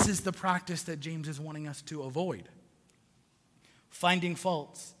 This is the practice that James is wanting us to avoid. Finding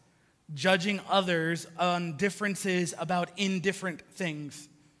faults, judging others on differences about indifferent things.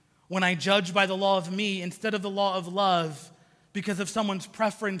 When I judge by the law of me instead of the law of love because of someone's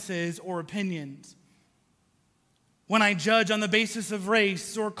preferences or opinions. When I judge on the basis of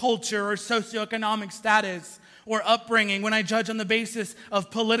race or culture or socioeconomic status or upbringing, when I judge on the basis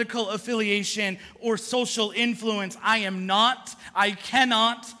of political affiliation or social influence, I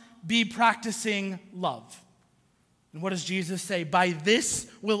cannot be practicing love. And what does Jesus say? By this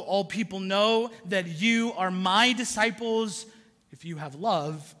will all people know that you are my disciples if you have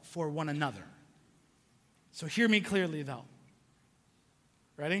love for one another. So hear me clearly though.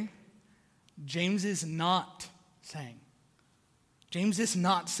 Ready? James is not saying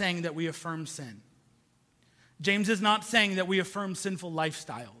that we affirm sin. James is not saying that we affirm sinful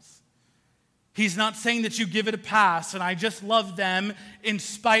lifestyles. He's not saying that you give it a pass and I just love them in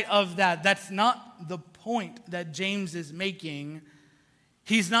spite of that. That's not the point that James is making.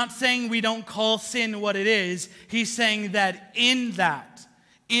 He's not saying we don't call sin what it is. He's saying that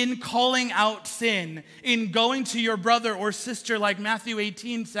in calling out sin, in going to your brother or sister like Matthew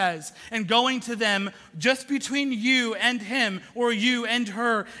 18 says, and going to them just between you and him or you and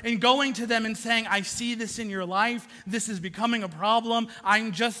her, and going to them and saying, I see this in your life, this is becoming a problem,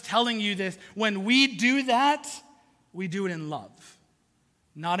 I'm just telling you this. When we do that, we do it in love,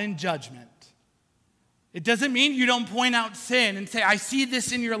 not in judgment. It doesn't mean you don't point out sin and say, I see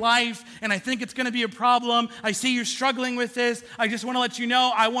this in your life and I think it's going to be a problem. I see you're struggling with this. I just want to let you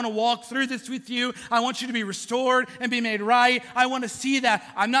know I want to walk through this with you. I want you to be restored and be made right. I want to see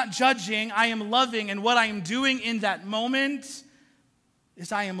that. I'm not judging. I am loving. And what I am doing in that moment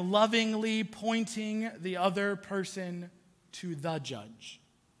is I am lovingly pointing the other person to the judge.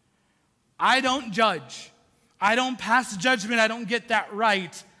 I don't judge. I don't pass judgment. I don't get that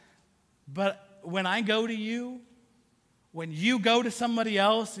right. But when I go to you, when you go to somebody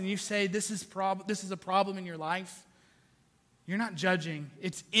else and you say this is a problem in your life, you're not judging.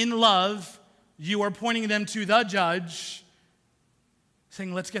 It's in love. You are pointing them to the judge,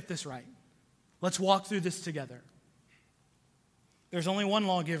 saying, let's get this right. Let's walk through this together. There's only one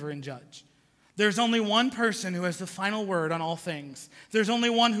lawgiver and judge. There's only one person who has the final word on all things. There's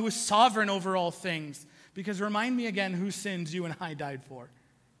only one who is sovereign over all things. Because remind me again whose sins you and I died for.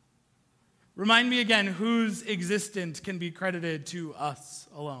 Remind me again whose existence can be credited to us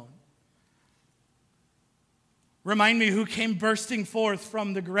alone. Remind me who came bursting forth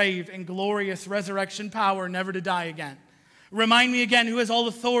from the grave in glorious resurrection power, never to die again. Remind me again who has all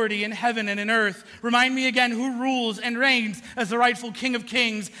authority in heaven and in earth. Remind me again who rules and reigns as the rightful King of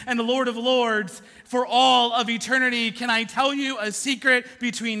Kings and the Lord of Lords for all of eternity. Can I tell you a secret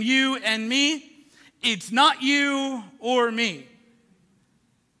between you and me? It's not you or me.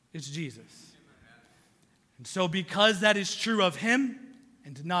 It's Jesus. And so because that is true of him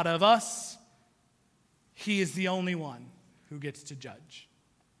and not of us, he is the only one who gets to judge.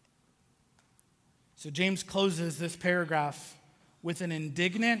 So James closes this paragraph with an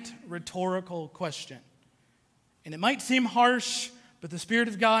indignant rhetorical question. And it might seem harsh, but the Spirit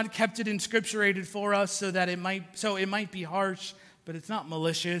of God kept it inscripturated for us so it might be harsh, but it's not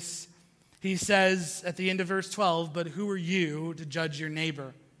malicious. He says at the end of verse 12, but who are you to judge your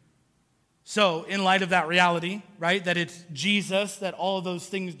neighbor? So, in light of that reality, right, that it's Jesus that all of those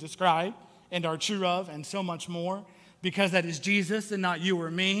things describe and are true of and so much more, because that is Jesus and not you or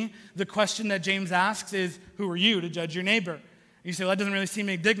me, the question that James asks is, who are you to judge your neighbor? And you say, well, that doesn't really seem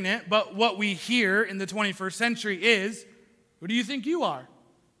indignant, but what we hear in the 21st century is, who do you think you are?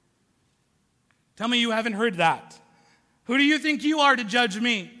 Tell me you haven't heard that. Who do you think you are to judge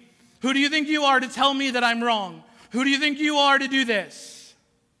me? Who do you think you are to tell me that I'm wrong? Who do you think you are to do this?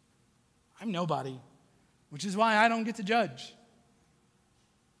 I'm nobody, which is why I don't get to judge.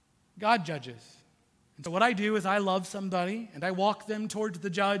 God judges. And so what I do is I love somebody and I walk them towards the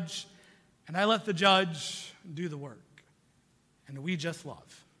judge and I let the judge do the work. And we just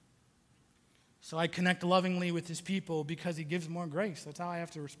love. So I connect lovingly with his people because he gives more grace. That's how I have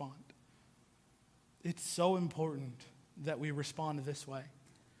to respond. It's so important that we respond this way.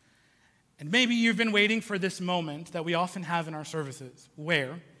 And maybe you've been waiting for this moment that we often have in our services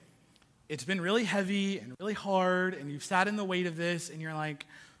where it's been really heavy and really hard and you've sat in the weight of this and you're like,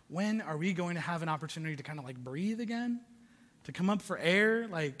 when are we going to have an opportunity to kind of like breathe again? To come up for air?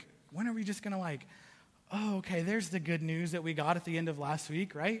 Like, when are we just going to like, oh, okay, there's the good news that we got at the end of last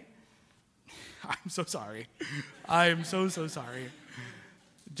week, right? I'm so sorry. I am so sorry.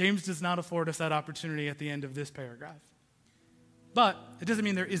 James does not afford us that opportunity at the end of this paragraph. But it doesn't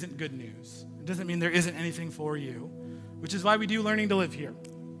mean there isn't good news. It doesn't mean there isn't anything for you, which is why we do Learning to Live here.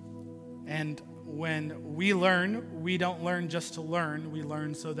 And when we learn, we don't learn just to learn. We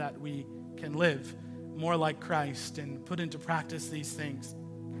learn so that we can live more like Christ and put into practice these things.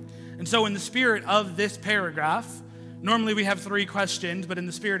 And so in the spirit of this paragraph, normally we have 3 questions, but in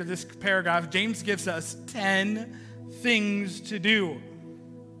the spirit of this paragraph, James gives us 10 things to do.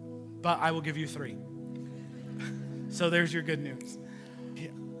 But I will give you 3. So there's your good news.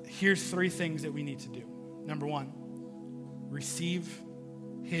 Here's 3 things that we need to do. Number 1, receive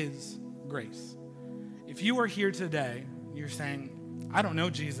his grace. If you are here today, you're saying, I don't know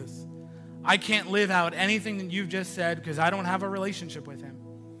Jesus. I can't live out anything that you've just said because I don't have a relationship with him.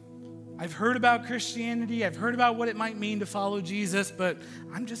 I've heard about Christianity. I've heard about what it might mean to follow Jesus, but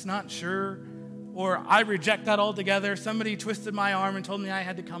I'm just not sure. Or I reject that altogether. Somebody twisted my arm and told me I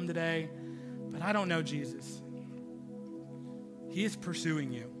had to come today, but I don't know Jesus. He is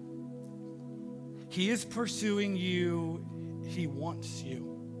pursuing you. He is pursuing you. He wants you.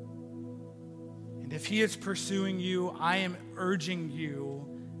 And if he is pursuing you, I am urging you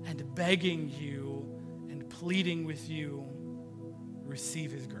and begging you and pleading with you,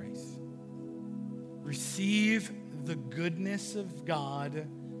 receive his grace. Receive the goodness of God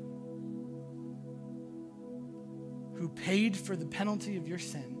who paid for the penalty of your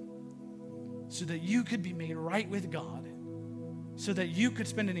sin so that you could be made right with God, so that you could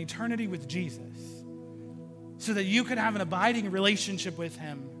spend an eternity with Jesus, so that you could have an abiding relationship with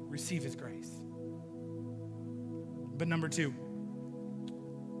him. Receive his grace. But number 2,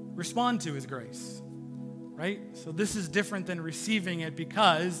 respond to his grace, right? So this is different than receiving it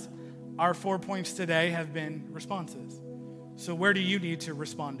because our 4 points today have been responses. So where do you need to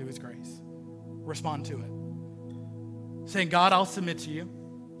respond to his grace? Respond to it. Saying, God, I'll submit to you.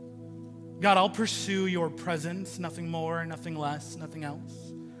 God, I'll pursue your presence, nothing more, nothing less, nothing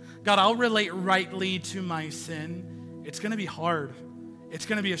else. God, I'll relate rightly to my sin. It's going to be hard. It's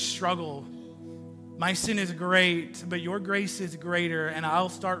going to be a struggle. My sin is great, but your grace is greater, and I'll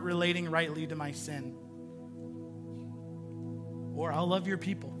start relating rightly to my sin. Or I'll love your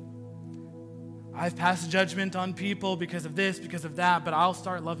people. I've passed judgment on people because of this, because of that, but I'll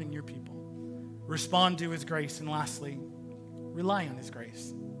start loving your people. Respond to his grace. And lastly, rely on his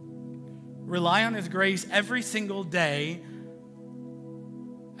grace. Rely on his grace every single day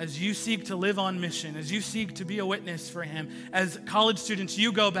as you seek to live on mission, as you seek to be a witness for him. As college students,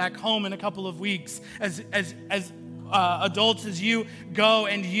 you go back home in a couple of weeks. As adults, as you go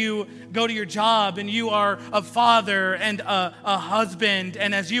to your job and you are a father and a husband,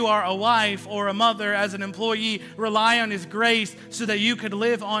 and as you are a wife or a mother, as an employee, rely on his grace so that you could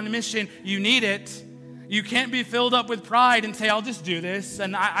live on mission. You need it. You can't be filled up with pride and say, I'll just do this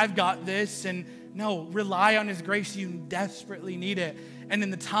and I've got this. And no, rely on his grace. You desperately need it. And in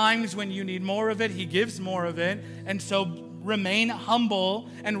the times when you need more of it, he gives more of it. And so remain humble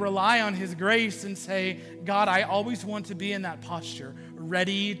and rely on his grace and say, God, I always want to be in that posture,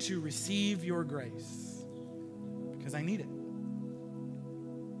 ready to receive your grace because I need it.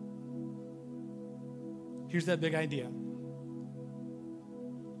 Here's that big idea.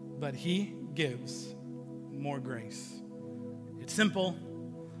 But he gives more grace. It's simple.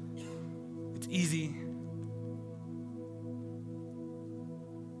 It's easy.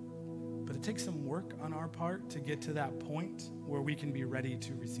 But it takes some work on our part to get to that point where we can be ready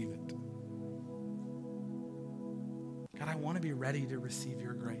to receive it. God, I want to be ready to receive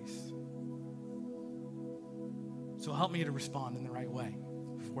your grace. So help me to respond in the right way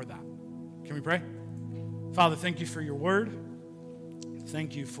for that. Can we pray? Father, thank you for your word.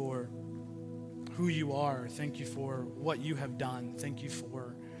 Thank you for who you are. Thank you for what you have done. Thank you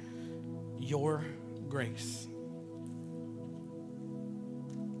for your grace.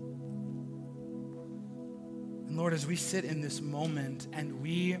 And Lord, as we sit in this moment and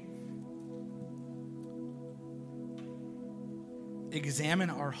we examine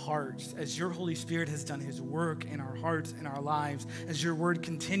our hearts, as your Holy Spirit has done his work in our hearts and our lives, as your word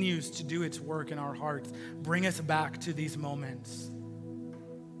continues to do its work in our hearts, bring us back to these moments,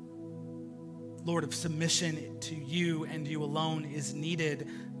 Lord, of submission to you and you alone is needed.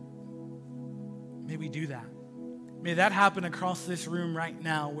 May we do that. May that happen across this room right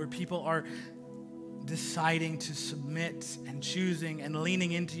now, where people are deciding to submit and choosing and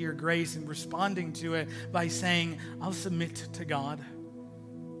leaning into your grace and responding to it by saying, I'll submit to God.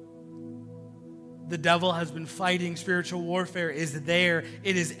 The devil has been fighting. Spiritual warfare is there.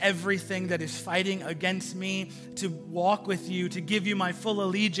 It is everything that is fighting against me to walk with you, to give you my full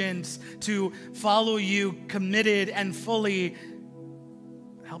allegiance, to follow you committed and fully.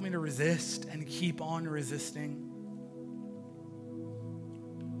 Help me to resist and keep on resisting.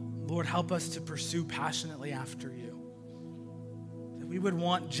 Lord, help us to pursue passionately after you. That we would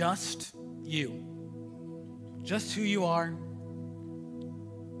want just you. Just who you are.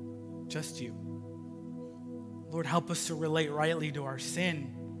 Just you. Lord, help us to relate rightly to our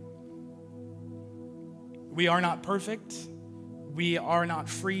sin. We are not perfect. We are not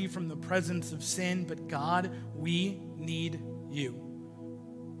free from the presence of sin, but God, we need you.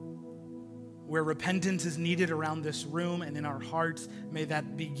 Where repentance is needed around this room and in our hearts, may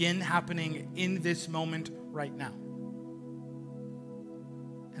that begin happening in this moment right now.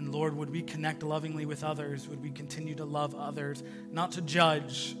 And Lord, would we connect lovingly with others? Would we continue to love others, not to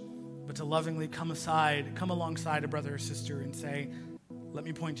judge, but to lovingly come alongside a brother or sister and say, let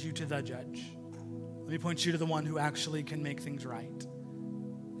me point you to the judge. Let me point you to the one who actually can make things right.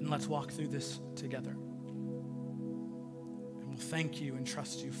 And let's walk through this together. And we'll thank you and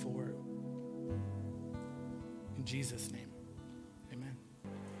trust you for it. In Jesus' name, amen.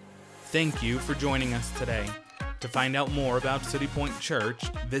 Thank you for joining us today. To find out more about City Point Church,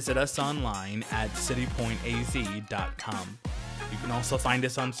 visit us online at citypointaz.com. You can also find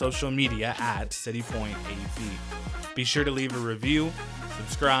us on social media at citypointaz. Be sure to leave a review,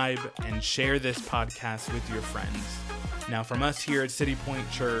 subscribe, and share this podcast with your friends. Now, from us here at City Point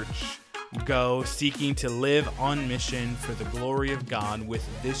Church, go seeking to live on mission for the glory of God with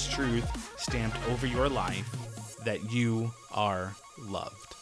this truth stamped over your life, that you are loved.